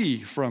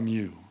flee from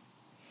you.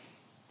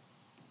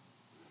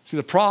 See,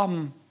 the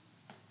problem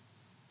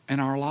in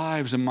our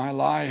lives, in my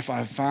life,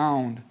 I've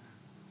found,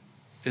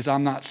 is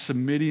I'm not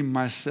submitting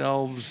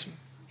myself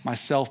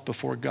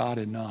before God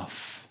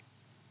enough.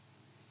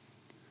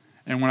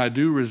 And when I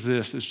do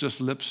resist, it's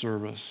just lip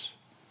service.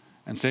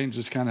 And Satan's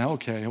just kind of,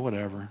 okay,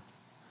 whatever.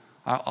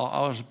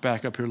 I'll just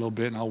back up here a little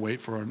bit and I'll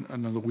wait for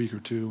another week or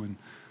two.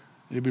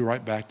 you'll be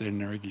right back there and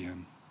there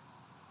again.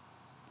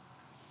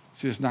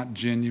 See, it's not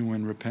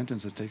genuine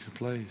repentance that takes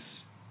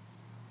place.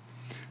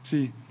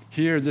 See,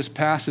 here this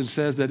passage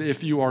says that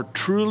if you are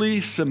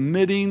truly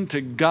submitting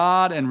to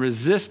God and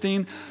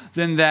resisting,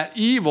 then that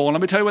evil, and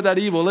let me tell you what that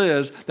evil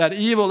is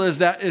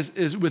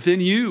within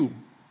you.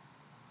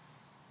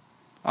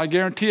 I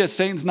guarantee you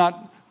Satan's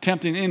not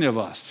tempting any of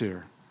us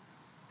here.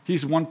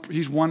 He's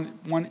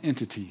one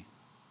entity,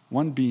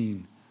 one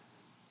being.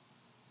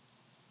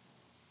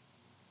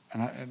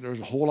 And there's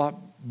a whole lot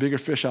bigger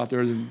fish out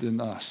there than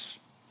us.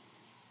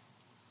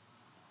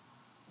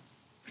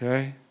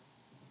 Okay?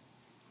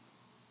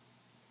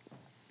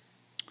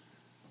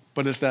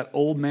 But it's that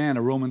old man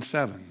of Romans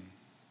 7.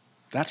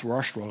 That's where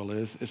our struggle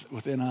is. It's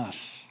within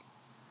us.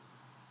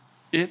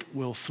 It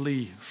will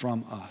flee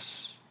from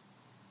us.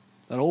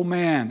 That old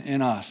man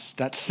in us,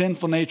 that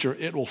sinful nature,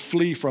 it will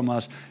flee from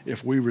us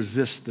if we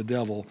resist the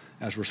devil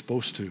as we're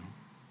supposed to.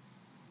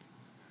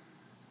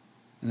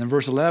 And then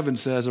verse 11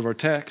 says of our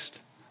text,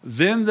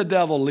 then the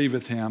devil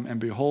leaveth him, and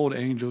behold,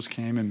 angels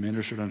came and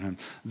ministered unto him.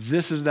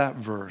 This is that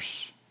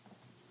verse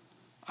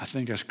I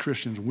think as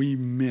Christians we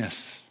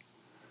miss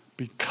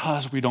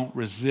because we don't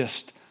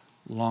resist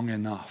long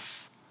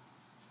enough.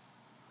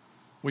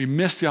 We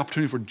miss the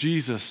opportunity for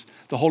Jesus,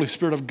 the Holy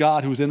Spirit of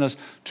God who is in us,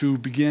 to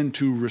begin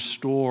to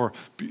restore,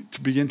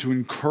 to begin to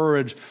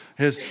encourage.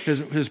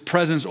 His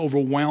presence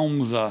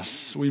overwhelms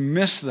us. We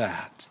miss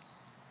that.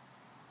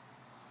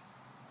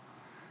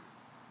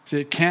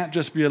 See, it can't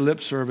just be a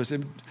lip service.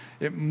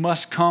 It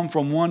must come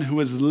from one who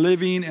is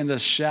living in the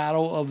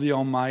shadow of the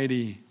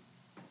Almighty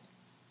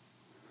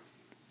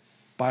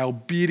by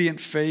obedient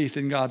faith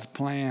in God's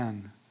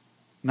plan,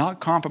 not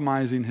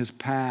compromising his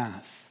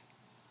path,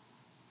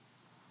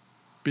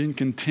 being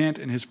content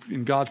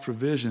in God's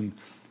provision.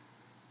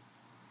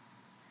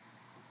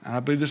 And I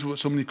believe this is what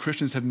so many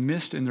Christians have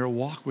missed in their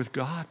walk with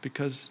God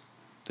because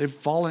they've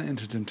fallen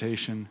into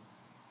temptation.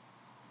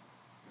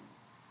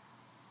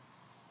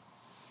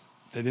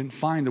 They didn't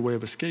find a way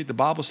of escape. The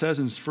Bible says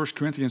in 1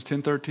 Corinthians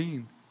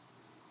 10:13,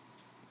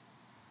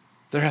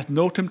 there hath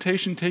no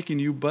temptation taken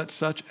you but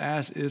such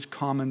as is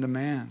common to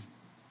man.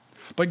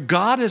 But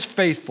God is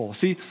faithful.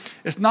 See,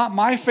 it's not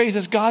my faith,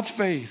 it's God's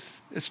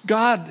faith. It's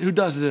God who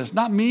does this,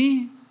 not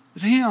me,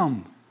 it's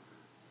him.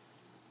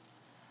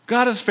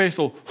 God is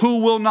faithful, who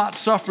will not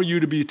suffer you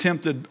to be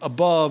tempted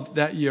above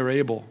that ye are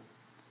able,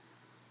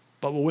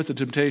 but will with the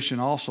temptation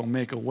also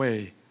make a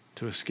way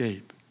to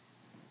escape,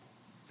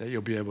 that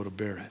you'll be able to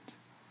bear it.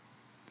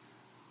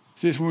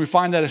 See, it's when we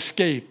find that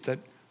escape, that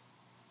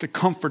the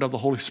comfort of the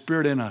Holy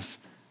Spirit in us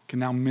can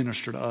now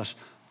minister to us,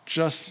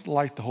 just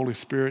like the Holy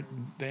Spirit,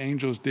 the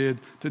angels did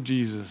to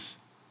Jesus.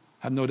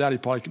 I have no doubt he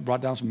probably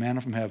brought down some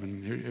manna from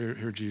heaven.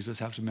 Here, Jesus,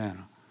 have some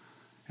manna.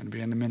 And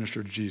began to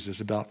minister to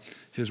Jesus about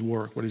his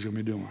work, what he's going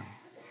to be doing.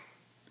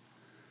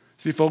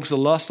 See, folks, the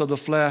lust of the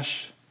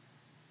flesh,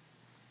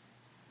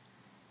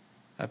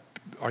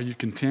 are you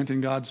content in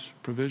God's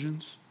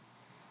provisions?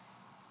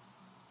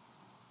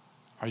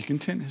 Are you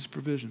content in his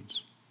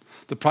provisions?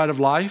 The pride of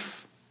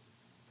life,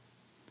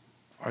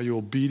 are you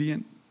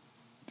obedient?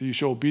 Do you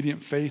show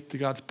obedient faith to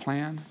God's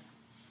plan?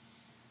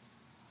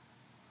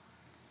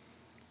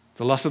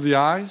 The lust of the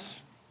eyes,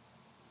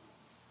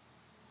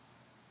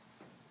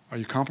 are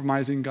you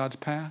compromising God's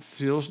path?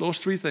 See, those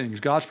three things,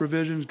 God's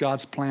provisions,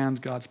 God's plans,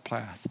 God's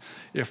path.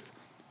 If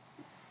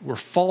we're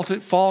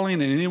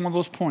falling in any one of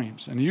those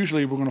points, and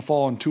usually we're going to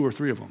fall in two or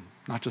three of them,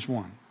 not just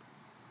one.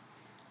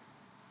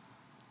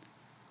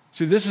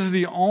 See, this is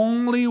the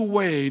only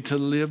way to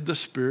live the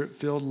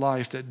Spirit-filled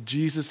life that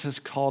Jesus has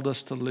called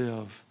us to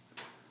live.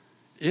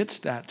 It's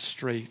that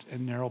straight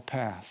and narrow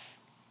path.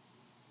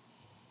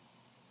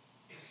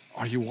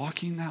 Are you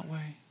walking that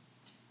way?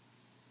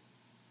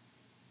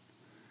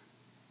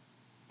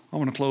 I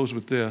want to close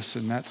with this,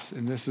 and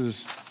this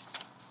is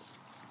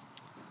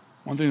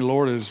one thing the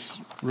Lord has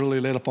really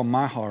laid upon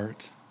my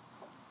heart.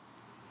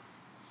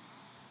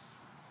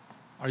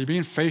 Are you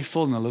being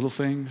faithful in the little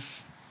things?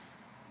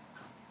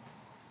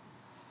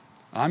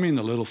 I mean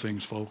the little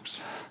things,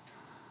 folks.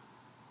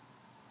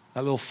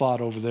 That little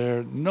thought over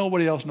there,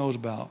 nobody else knows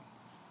about.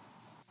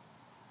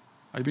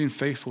 Are you being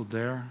faithful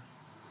there?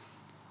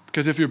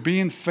 Because if you're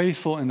being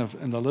faithful in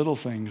the little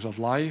things of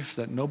life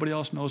that nobody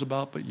else knows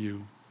about but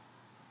you,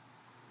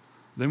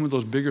 then when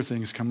those bigger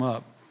things come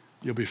up,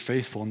 you'll be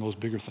faithful in those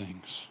bigger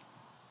things.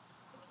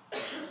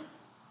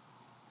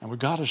 And what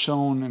God has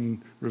shown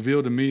and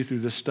revealed to me through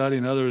this study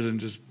and others, and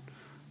just,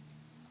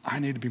 I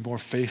need to be more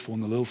faithful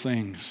in the little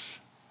things.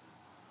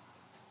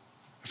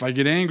 If I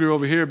get angry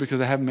over here because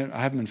I haven't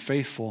been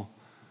faithful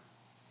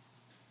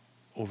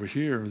over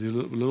here, the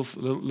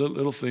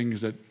little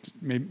things that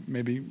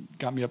maybe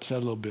got me upset a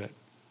little bit,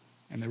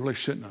 and they really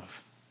shouldn't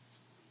have.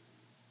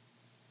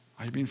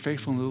 Are you being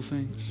faithful in little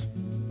things?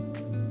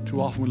 Too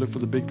often we look for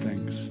the big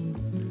things,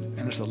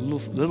 and it's the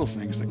little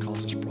things that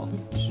cause us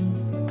problems.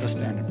 Let's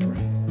stand and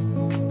pray.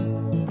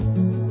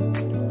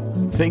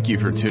 Thank you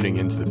for tuning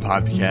into the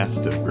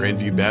podcast of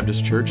Grandview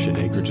Baptist Church in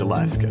Anchorage,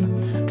 Alaska.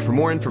 For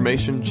more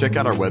information, check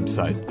out our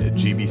website at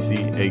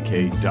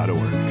gbcak.org.